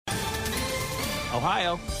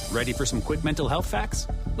Ohio, ready for some quick mental health facts?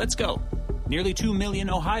 Let's go. Nearly 2 million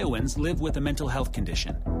Ohioans live with a mental health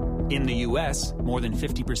condition. In the U.S., more than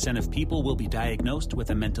 50% of people will be diagnosed with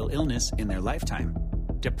a mental illness in their lifetime.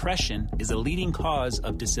 Depression is a leading cause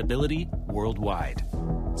of disability worldwide.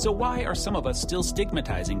 So why are some of us still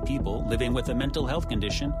stigmatizing people living with a mental health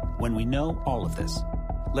condition when we know all of this?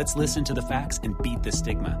 Let's listen to the facts and beat the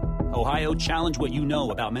stigma. Ohio, challenge what you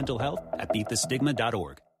know about mental health at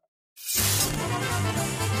beatthestigma.org.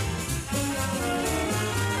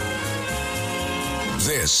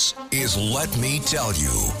 This is Let Me Tell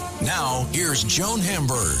You. Now, here's Joan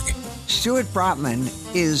Hamburg. Stuart Brotman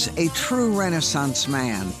is a true Renaissance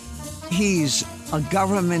man. He's a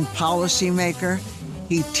government policymaker.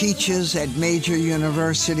 He teaches at major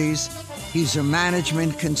universities. He's a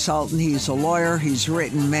management consultant. He's a lawyer. He's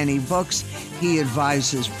written many books. He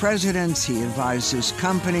advises presidents. He advises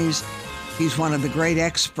companies. He's one of the great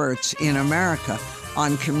experts in America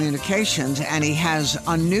on communications, and he has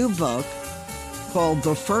a new book called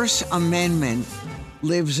The First Amendment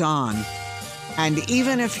Lives On. And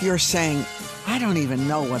even if you're saying, I don't even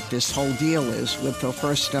know what this whole deal is with the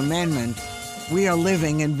First Amendment, we are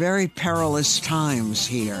living in very perilous times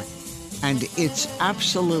here. And it's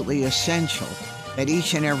absolutely essential that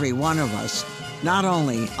each and every one of us not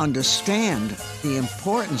only understand the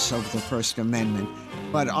importance of the First Amendment,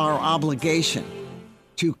 but our obligation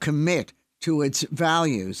to commit to its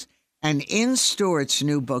values. And in Stuart's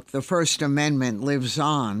new book, The First Amendment Lives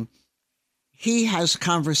On, he has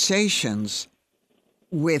conversations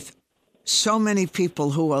with so many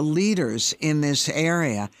people who are leaders in this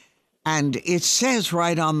area. And it says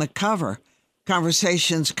right on the cover,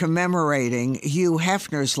 conversations commemorating Hugh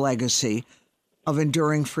Hefner's legacy of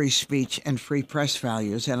enduring free speech and free press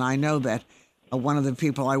values. And I know that one of the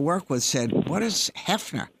people I work with said, what has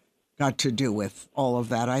Hefner got to do with all of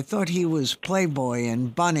that? I thought he was Playboy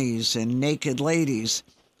and bunnies and naked ladies.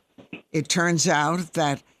 It turns out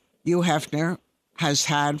that Hugh Hefner has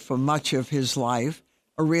had for much of his life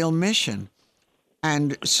a real mission.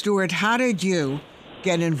 And Stuart, how did you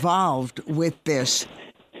get involved with this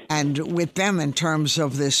and with them in terms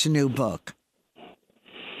of this new book?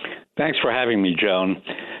 Thanks for having me, Joan.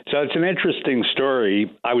 So it's an interesting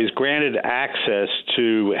story. I was granted access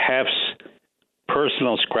to Hef's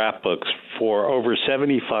personal scrapbooks for over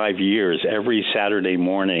 75 years. Every Saturday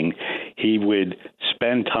morning, he would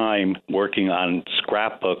spend time working on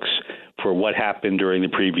scrapbooks for what happened during the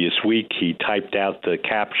previous week. He typed out the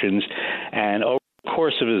captions, and over the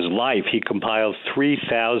course of his life, he compiled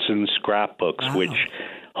 3,000 scrapbooks, wow, which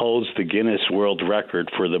holds the Guinness World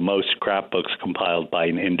Record for the most scrapbooks compiled by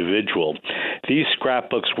an individual. These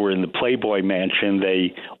scrapbooks were in the Playboy Mansion.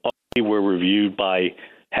 They only were reviewed by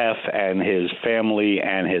Hef and his family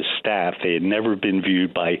and his staff. They had never been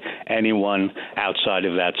viewed by anyone outside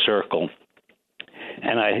of that circle.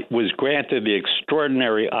 And I was granted the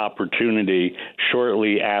extraordinary opportunity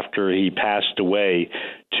shortly after he passed away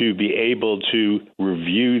to be able to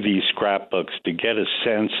review these scrapbooks to get a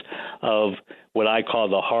sense of what I call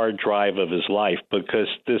the hard drive of his life, because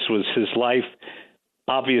this was his life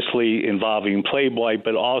obviously involving Playboy,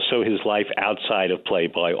 but also his life outside of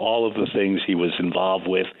Playboy, all of the things he was involved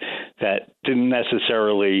with that didn't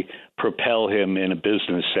necessarily propel him in a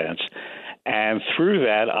business sense. And through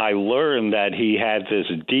that, I learned that he had this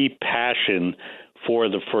deep passion for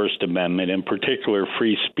the First Amendment, in particular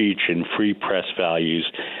free speech and free press values.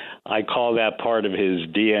 I call that part of his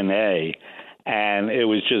DNA. And it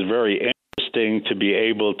was just very interesting to be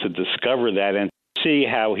able to discover that and see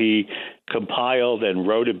how he compiled and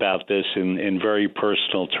wrote about this in very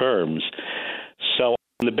personal terms. So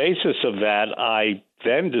on the basis of that, I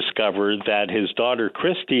then discovered that his daughter,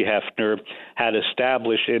 Christy Hefner, had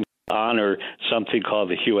established in honor something called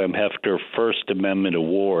the Hugh M. Hefner First Amendment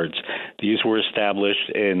Awards. These were established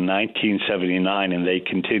in 1979, and they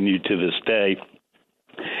continue to this day.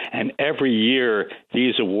 And every year,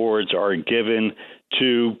 these awards are given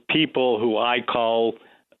to people who I call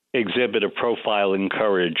exhibit a profile in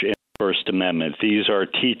courage in the First Amendment. These are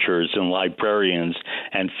teachers and librarians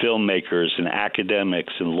and filmmakers and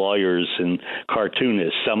academics and lawyers and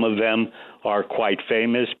cartoonists. Some of them are quite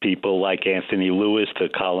famous, people like Anthony Lewis, the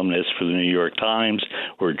columnist for the New York Times,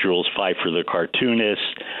 or Jules Feiffer, the cartoonist,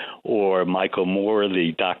 or Michael Moore,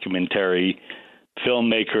 the documentary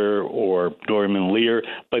filmmaker, or Norman Lear.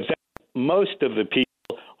 But most of the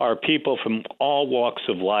people are people from all walks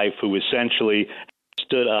of life who essentially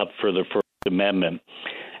stood up for the First Amendment.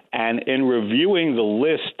 And in reviewing the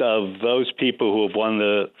list of those people who have won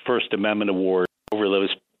the First Amendment Award over those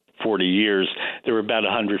 40 years, there were about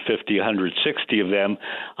 150, 160 of them.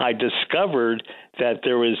 I discovered that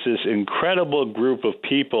there was this incredible group of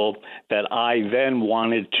people that I then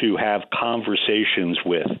wanted to have conversations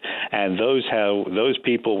with. And those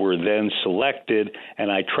people were then selected,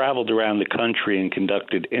 and I traveled around the country and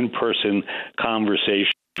conducted in-person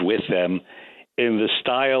conversations with them in the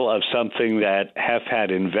style of something that Hef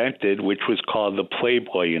had invented, which was called the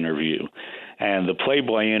Playboy interview. And the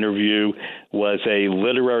Playboy interview was a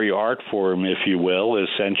literary art form, if you will,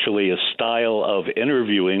 essentially a style of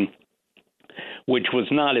interviewing which was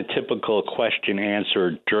not a typical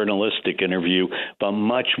question-answer journalistic interview, but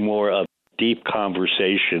much more of deep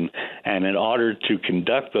conversation. And in order to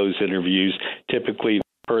conduct those interviews, typically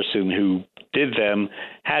the person who did them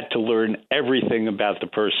had to learn everything about the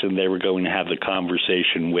person they were going to have the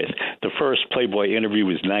conversation with. The first Playboy interview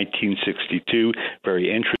was 1962,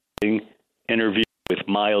 very interesting interview with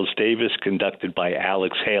Miles Davis conducted by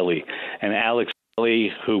Alex Haley. And Alex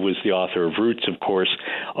Haley, who was the author of Roots, of course,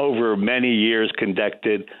 over many years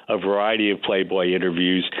conducted a variety of Playboy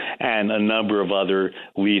interviews and a number of other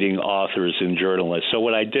leading authors and journalists. So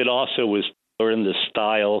what I did also was learn the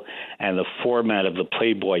style and the format of the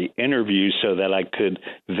Playboy interview so that I could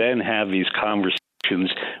then have these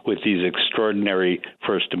conversations with these extraordinary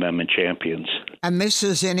First Amendment champions. And this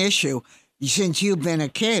is an issue. Since you've been a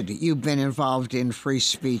kid, you've been involved in free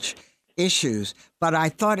speech issues. But I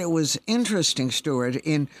thought it was interesting, Stuart,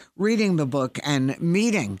 in reading the book and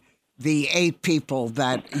meeting the 8 people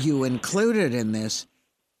that you included in this,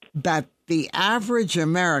 that the average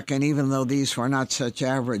American, even though these were not such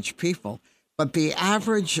average people, but the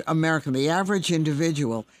average American, the average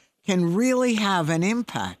individual, can really have an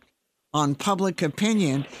impact on public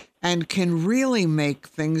opinion and can really make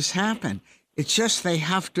things happen. It's just they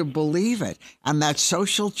have to believe it, and that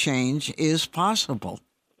social change is possible.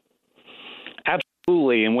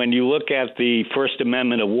 Absolutely. And when you look at the First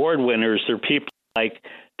Amendment award winners, there are people like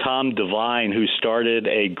Tom Devine, who started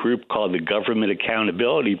a group called the Government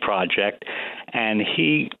Accountability Project, and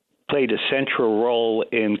he played a central role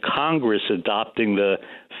in Congress adopting the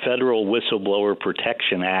Federal Whistleblower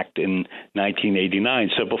Protection Act in 1989.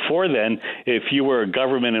 So before then, if you were a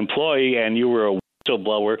government employee and you were a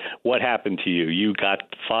whistleblower, what happened to you? You got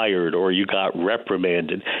fired or you got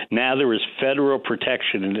reprimanded. Now there is federal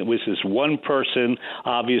protection, and it was this one person,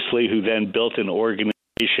 obviously, who then built an organization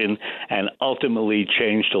and ultimately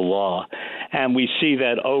changed the law. And we see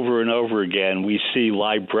that over and over again. We see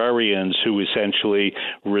librarians who essentially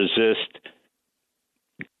resist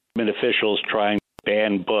government officials trying to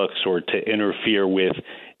ban books or to interfere with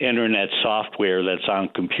internet software that's on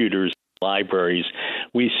computers. Libraries.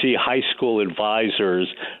 We see high school advisors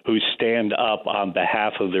who stand up on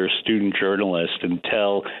behalf of their student journalists and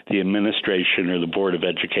tell the administration or the Board of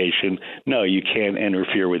Education, no, you can't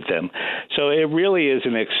interfere with them. So it really is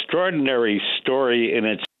an extraordinary story in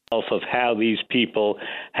itself of how these people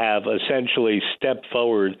have essentially stepped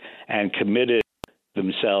forward and committed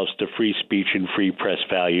themselves to free speech and free press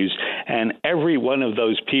values. And every one of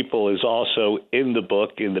those people is also in the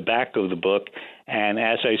book, in the back of the book. And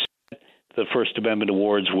as I said, the First Amendment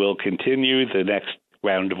Awards will continue. The next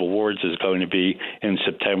round of awards is going to be in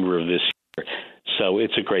September of this year. So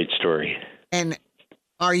it's a great story. And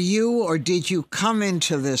are you, or did you come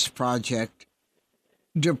into this project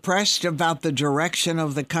depressed about the direction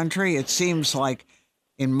of the country? It seems like,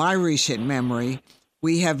 in my recent memory,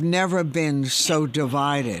 we have never been so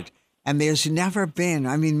divided. And there's never been,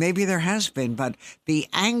 I mean, maybe there has been, but the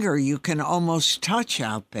anger you can almost touch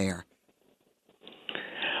out there.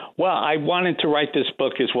 Well, I wanted to write this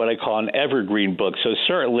book as what I call an evergreen book. So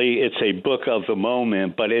certainly it's a book of the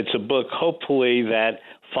moment, but it's a book hopefully that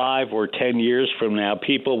 5 or 10 years from now,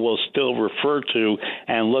 people will still refer to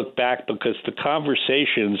and look back, because the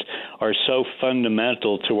conversations are so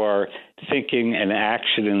fundamental to our thinking and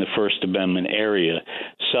action in the First Amendment area.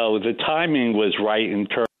 So the timing was right in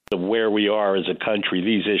terms of where we are as a country.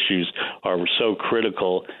 These issues are so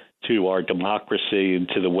critical to our democracy and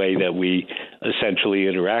to the way that we essentially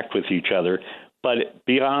interact with each other. But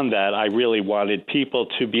beyond that, I really wanted people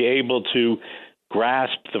to be able to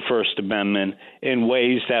grasp the First Amendment in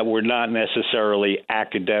ways that were not necessarily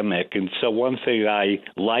academic. And so one thing I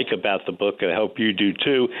like about the book, and I hope you do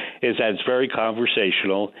too, is that it's very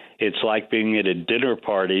conversational. It's like being at a dinner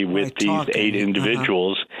party with these 8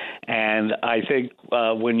 individuals. And I think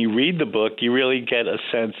when you read the book, you really get a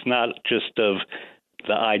sense not just of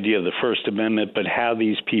the idea of the First Amendment, but how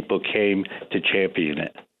these people came to champion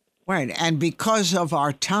it. Right. And because of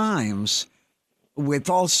our times with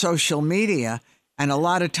all social media, and a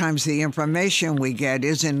lot of times the information we get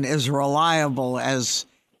isn't as reliable as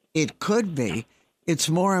it could be, it's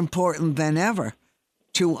more important than ever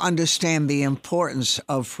to understand the importance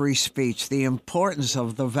of free speech, the importance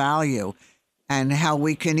of the value, and how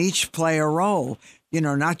we can each play a role,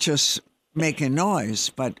 not just making noise,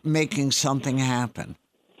 but making something happen.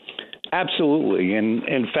 Absolutely. And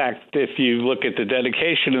in fact, if you look at the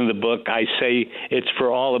dedication in the book, I say it's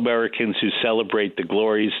for all Americans who celebrate the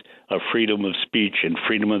glories of freedom of speech and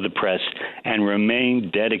freedom of the press and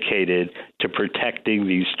remain dedicated to protecting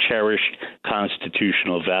these cherished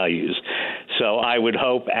constitutional values. So I would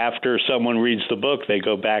hope after someone reads the book, they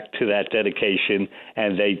go back to that dedication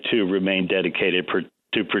and they too remain dedicated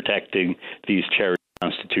to protecting these cherished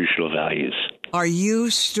constitutional values. Are you,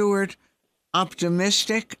 Stuart,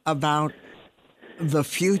 optimistic about the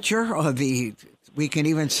future, or we can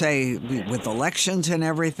even say with elections and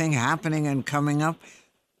everything happening and coming up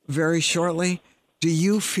very shortly, do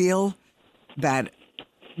you feel that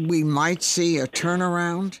we might see a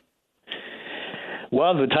turnaround?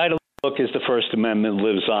 Well, the title of the book is The First Amendment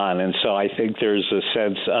Lives On, and so I think there's a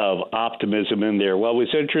sense of optimism in there. What was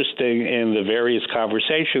interesting in the various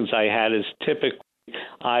conversations I had is typically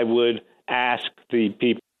I would ask the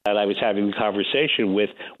people that I was having the conversation with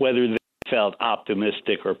whether they felt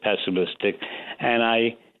optimistic or pessimistic, and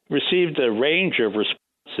I received a range of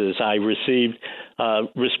responses. I received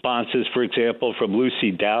responses, for example, from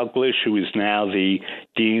Lucy Dalglish, who is now the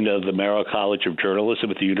dean of the Merrill College of Journalism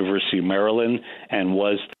at the University of Maryland and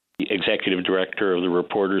was the executive director of the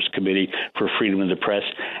Reporters Committee for Freedom of the Press.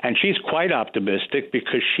 And she's quite optimistic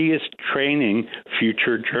because she is training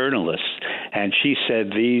future journalists. And she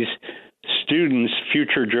said these students,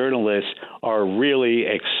 future journalists, are really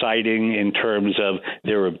exciting in terms of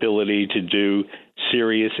their ability to do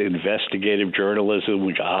serious investigative journalism,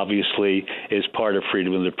 which obviously is part of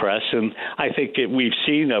freedom of the press. And I think we've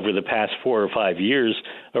seen over the past 4 or 5 years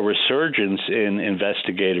a resurgence in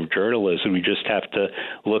investigative journalism. We just have to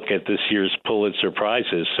look at this year's Pulitzer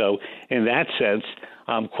Prizes. So in that sense,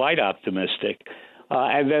 I'm quite optimistic.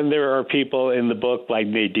 And then there are people in the book like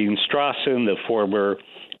Nadine Strossen, the former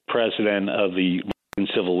president of the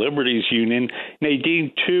American Civil Liberties Union.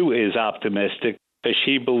 Nadine, too, is optimistic because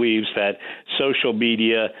she believes that social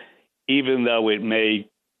media, even though it may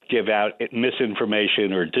give out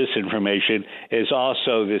misinformation or disinformation, is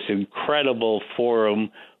also this incredible forum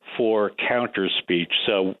for counter speech.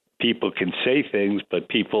 So people can say things, but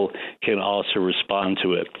people can also respond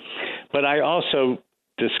to it. But I also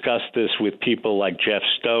discussed this with people like Jeff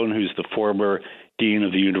Stone, who's the former dean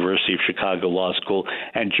of the University of Chicago Law School,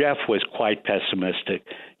 and Jeff was quite pessimistic.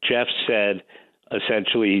 Jeff said,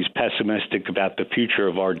 essentially, he's pessimistic about the future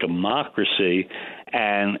of our democracy,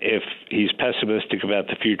 and if he's pessimistic about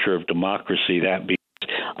the future of democracy, that means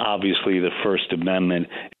obviously the First Amendment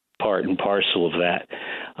is part and parcel of that.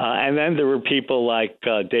 And then there were people like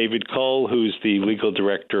David Cole, who's the legal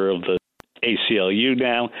director of the ACLU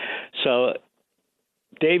now. So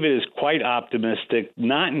David is quite optimistic,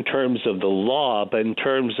 not in terms of the law, but in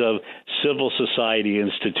terms of civil society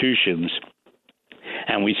institutions.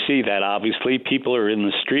 And we see that, obviously, people are in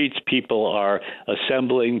the streets, people are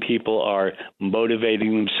assembling, people are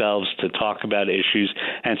motivating themselves to talk about issues.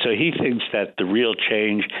 And so he thinks that the real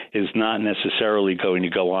change is not necessarily going to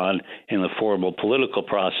go on in the formal political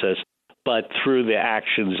process, but through the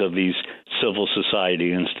actions of these civil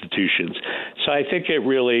society institutions. So I think it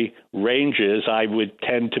really ranges. I would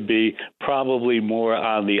tend to be probably more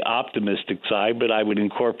on the optimistic side, but I would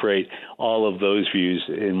incorporate all of those views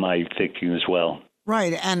in my thinking as well.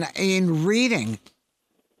 Right. And in reading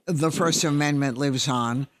The First Amendment Lives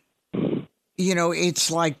On,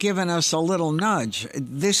 it's like giving us a little nudge.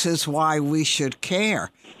 This is why we should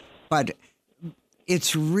care. But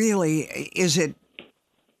it's really, is it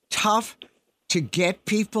tough to get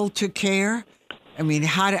people to care? I mean,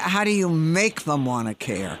 how do you make them want to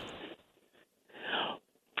care?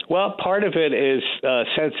 Well, part of it is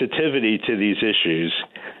sensitivity to these issues.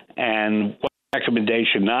 And one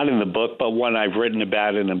recommendation, not in the book, but one I've written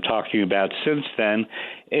about and I'm talking about since then,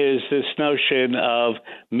 is this notion of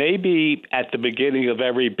maybe at the beginning of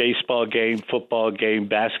every baseball game, football game,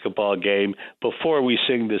 basketball game, before we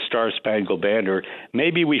sing the Star-Spangled Banner,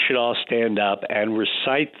 maybe we should all stand up and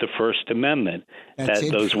recite the First Amendment. That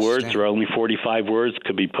those words are only 45 words,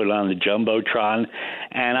 could be put on the Jumbotron.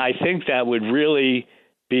 And I think that would really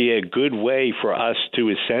be a good way for us to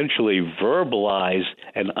essentially verbalize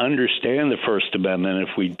and understand the First Amendment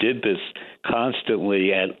if we did this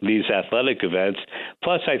constantly at these athletic events.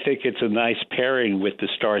 Plus, I think it's a nice pairing with the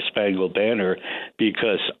Star-Spangled Banner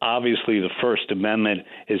because obviously the First Amendment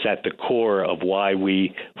is at the core of why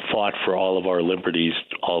we fought for all of our liberties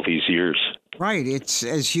all these years. Right. It's,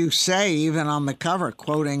 as you say, even on the cover,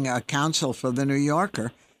 quoting counsel for the New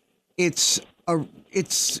Yorker, it's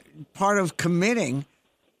part of committing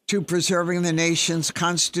to preserving the nation's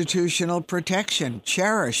constitutional protection,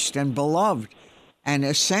 cherished and beloved and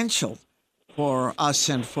essential for us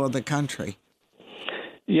and for the country.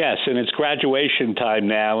 Yes, and it's graduation time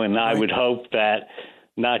now, and I would hope that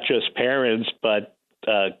not just parents, but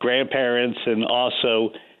grandparents and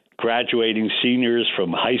also graduating seniors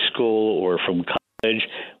from high school or from college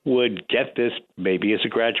would get this maybe as a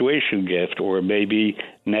graduation gift, or maybe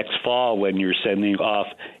next fall when you're sending off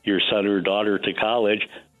your son or daughter to college,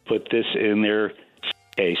 put this in their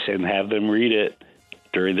case and have them read it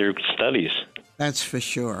during their studies. That's for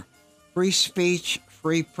sure. Free speech,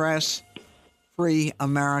 free press, free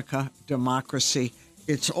America, democracy.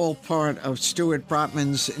 It's all part of Stuart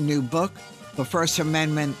Brotman's new book, The First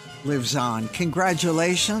Amendment Lives On.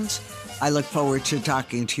 Congratulations. I look forward to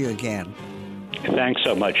talking to you again. Thanks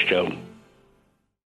so much, Joan.